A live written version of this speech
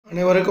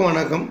அனைவருக்கும்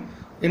வணக்கம்.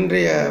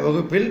 இன்றைய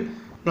வகுப்பில்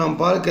நாம்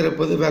பார்க்க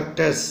இருப்பது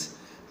வெக்டர்ஸ்.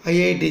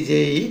 IIT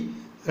JEE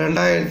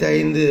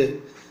 2005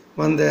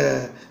 வந்த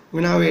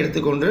வினாவை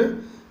எடுத்துக்கொண்டு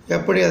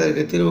எப்படி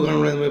அதற்கு தீர்வு காண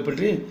முடியும் என்பதை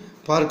பற்றி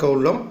பார்க்க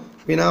உள்ளோம்.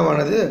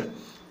 வினாவானது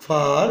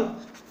for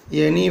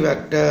any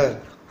vector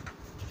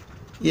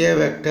a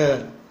vector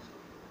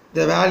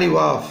the value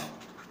of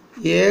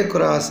a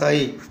cross I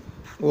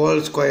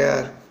whole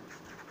square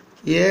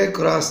a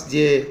cross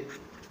j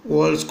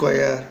whole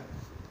square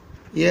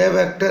a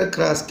vector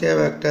cross k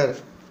vector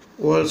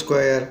whole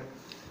square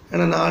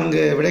என 4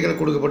 விடைகள்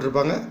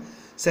கொடுக்கப்பட்டிருப்பாங்க.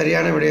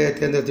 சரியான விடையை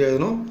தேர்ந்தெடுத்து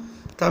எழுதணும்.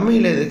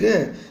 தமிழில் இதுக்கு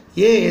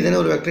a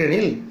எதனா ஒரு வெக்டர்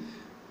எனில்,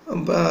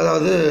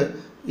 அதாவது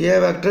a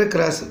vector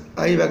cross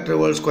I vector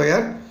whole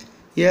square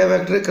a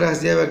vector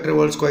cross j vector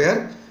whole square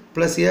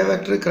plus a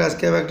vector cross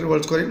k vector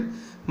whole square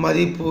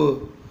மதிப்பு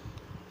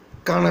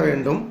காண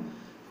வேண்டும்.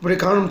 இப்படி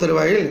காணும்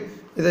தருவாயில்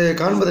இதை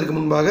காண்பதற்கு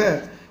முன்பாக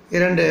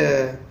இரண்டு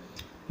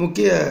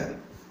முக்கிய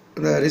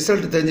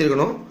ரிசல்ட்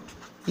தெரிஞ்சிருக்கணும்.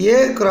 a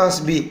cross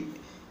b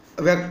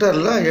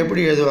வெக்டரில்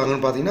எப்படி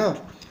எழுதுவாங்கன்னு பார்த்தீங்கன்னா,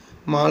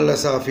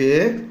 மால்லஸ் of a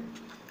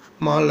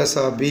மால்லஸ்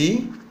of b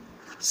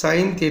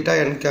sin theta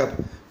n cap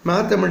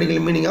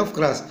mathematical meaning of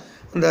cross.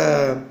 அந்த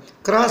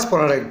கிராஸ்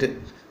ப்ராடக்ட்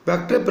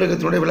வெக்டர்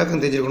பெருக்கத்தினுடைய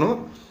விளக்கம் தெரிஞ்சிருக்கணும்.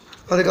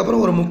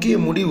 அதுக்கப்புறம் ஒரு முக்கிய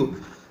முடிவு,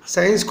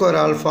 sin square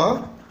alpha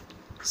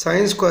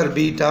sin square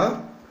beta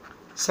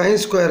sin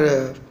square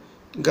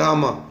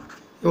gamma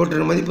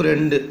இவற்றின் மதிப்பு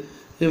 2.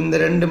 இந்த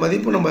 2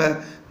 மதிப்பு நம்ம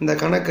இந்த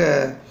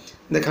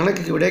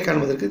கணக்குக்கு விடை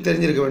காண்பதற்கு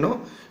தெரிஞ்சிருக்க வேண்டும்.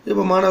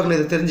 இப்போ மாணவர்கள்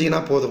இதை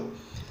தெரிஞ்சிங்கன்னா போதும்.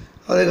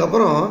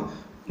 அதுக்கப்புறம்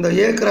இந்த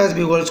a cross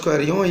b whole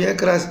ஸ்கொயரையும் a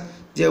cross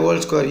j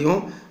whole ஸ்கொயரையும்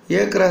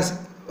a cross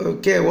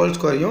k whole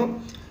ஸ்கொயரையும்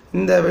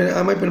இந்த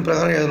அமைப்பின்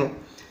பிரகாரம் எழுதணும்.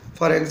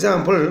 For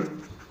example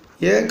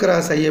a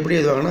cross I எப்படி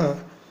எழுதுவாங்கன்னா,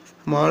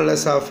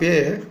 மால்லஸ் ஆஃப் a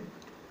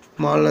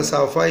மால்லஸ்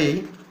ஆஃப் I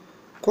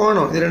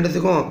கோணம் இது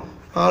ரெண்டுத்துக்கும்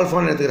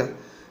ஆல்ஃபான்னு எடுத்துக்கிறேன்,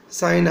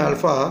 சைன்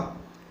ஆல்ஃபா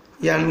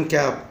n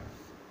கேப்.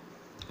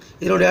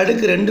 இதனுடைய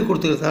அடுக்கு 2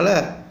 கொடுத்துக்கிறதுனால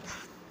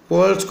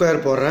ஹோல்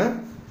ஸ்கொயர் போடுறேன்.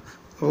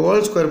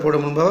 ஹோல் ஸ்கொயர் போட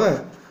முன்பாக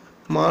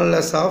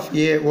மால்லஸ் ஆஃப்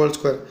a ஹோல்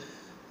ஸ்கொயர்.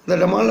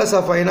 இந்த மால்லஸ்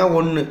ஆஃப் ஐனா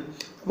 1,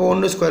 அப்போ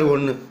 1 ஸ்கொயர்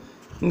 1.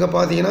 இங்கே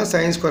பார்த்தீங்கன்னா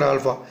sine square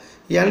alpha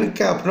n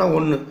கேப்னா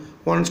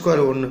 1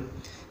 square 1.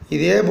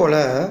 இதே போல்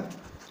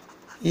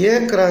a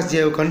cross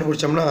j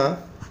கண்டுபிடிச்சோம்னா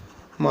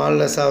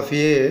மால்லஸ் of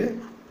a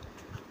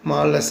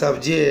மால்லஸ்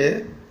of j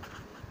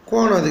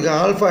கோணம் அதுக்கு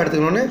ஆல்ஃபா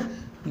எடுத்துக்கணுன்னு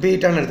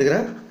பீட்டான்னு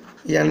எடுத்துக்கிறேன்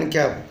n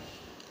கேப்.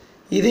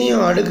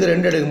 இதையும் அடுக்கு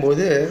 2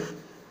 எடுக்கும்போது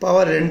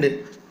பவர் 2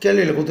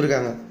 கேள்வியில்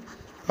கொடுத்துருக்காங்க.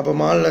 அப்போ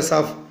மால்லஸ்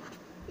of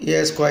a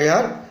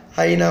square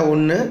Aina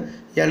 1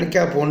 n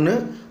gap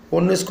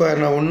 1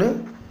 ஸ்கொயர்னா 1,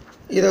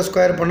 இதை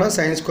ஸ்கொயர் பண்ணால்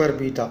சைன் ஸ்கொயர்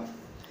பீட்டா.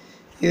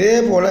 இதே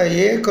போல்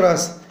a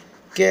cross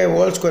k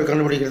whole square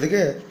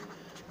கண்டுபிடிக்கிறதுக்கு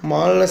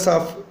மால்லஸ்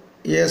of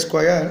a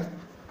square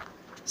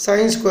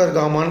sine square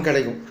காமான்னு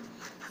கிடைக்கும்.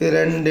 இது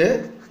 2,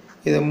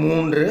 இது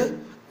 3,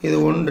 இது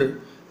 1.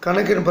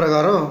 கணக்கின்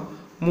பிரகாரம்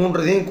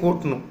 3தையும்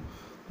கூட்டணும்.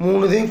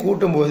 3தையும்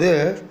கூட்டும்போது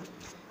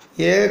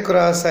a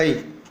cross I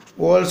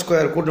whole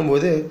square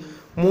கூட்டும்போது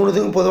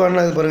 3த்துக்கும்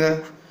பொதுவான இது பாருங்கள்,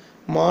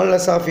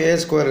 மால்லஸ் ஆஃப் a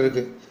ஸ்கொயர்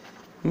இருக்குது.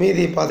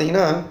 மீதி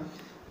பார்த்தீங்கன்னா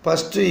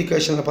ஃபஸ்ட்டு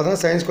ஈக்குவேஷனில்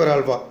பார்த்தீங்கன்னா சைன் ஸ்கொயர்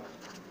ஆல்ஃபா,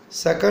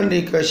 செகண்ட்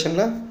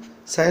ஈக்குவேஷனில்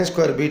சைன்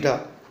ஸ்கொயர் பீட்டா,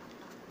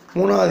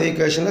 மூணாவது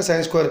ஈக்குவேஷனில்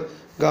சைன் ஸ்கொயர்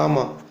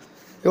காமா.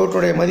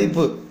 இவற்றுடைய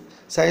மதிப்பு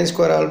sine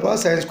square alpha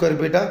sine square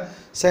beta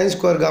sine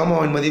square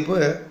காமாவின் மதிப்பு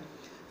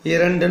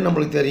 2ன்னு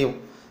நம்மளுக்கு தெரியும்.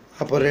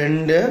 அப்போ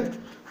 2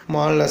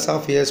 மால்லஸ்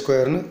ஆஃப் a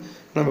ஸ்கொயர்னு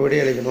நம்ம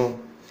விடையளிக்கணும்.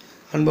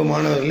 அன்பு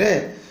மாணவர்களே,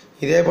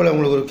 இதே போல்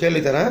உங்களுக்கு ஒரு கேள்வி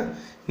தரேன்,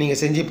 நீங்கள்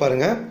செஞ்சு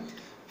பாருங்கள்.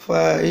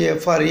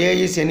 For a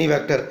is any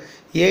vector,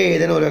 a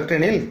எதனா ஒரு வெக்டர்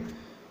எனில்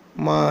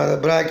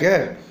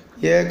bracket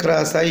a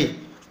cross I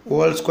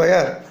whole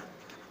square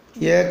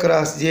a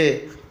cross j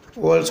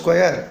whole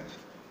square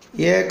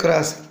a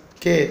cross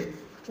k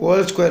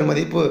whole square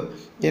மதிப்பு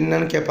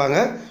என்னன்னு கேட்பாங்க.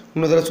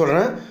 இன்னொரு தடவை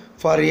சொல்கிறேன்.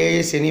 For a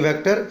is any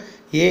vector,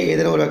 a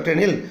எதனா ஒரு வெக்டர்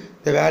எனில்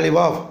த வேல்யூ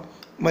ஆஃப்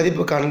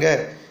மதிப்பு காண்க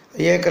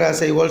a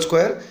cross I whole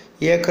square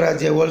a cross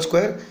j whole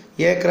square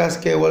a cross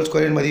k whole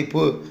ஸ்கொயரின்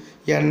மதிப்பு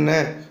என்ன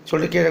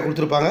சொல்லிட்டு கீழே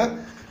கொடுத்துருப்பாங்க.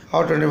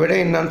 அவற்றோட விடை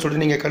என்னான்னு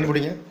சொல்லிட்டு நீங்கள்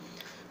கண்டுபிடிங்க.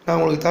 நான்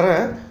உங்களுக்கு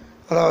தரேன்.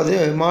 அதாவது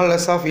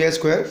மால்லஸ் ஆஃப் a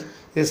ஸ்கொயர்,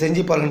 இதை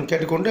செஞ்சு பாருங்கன்னு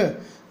கேட்டுக்கொண்டு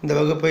இந்த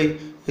வகுப்பை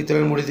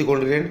இத்துடன் முடித்து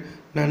கொள்கிறேன்.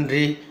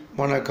 நன்றி,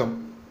 வணக்கம்.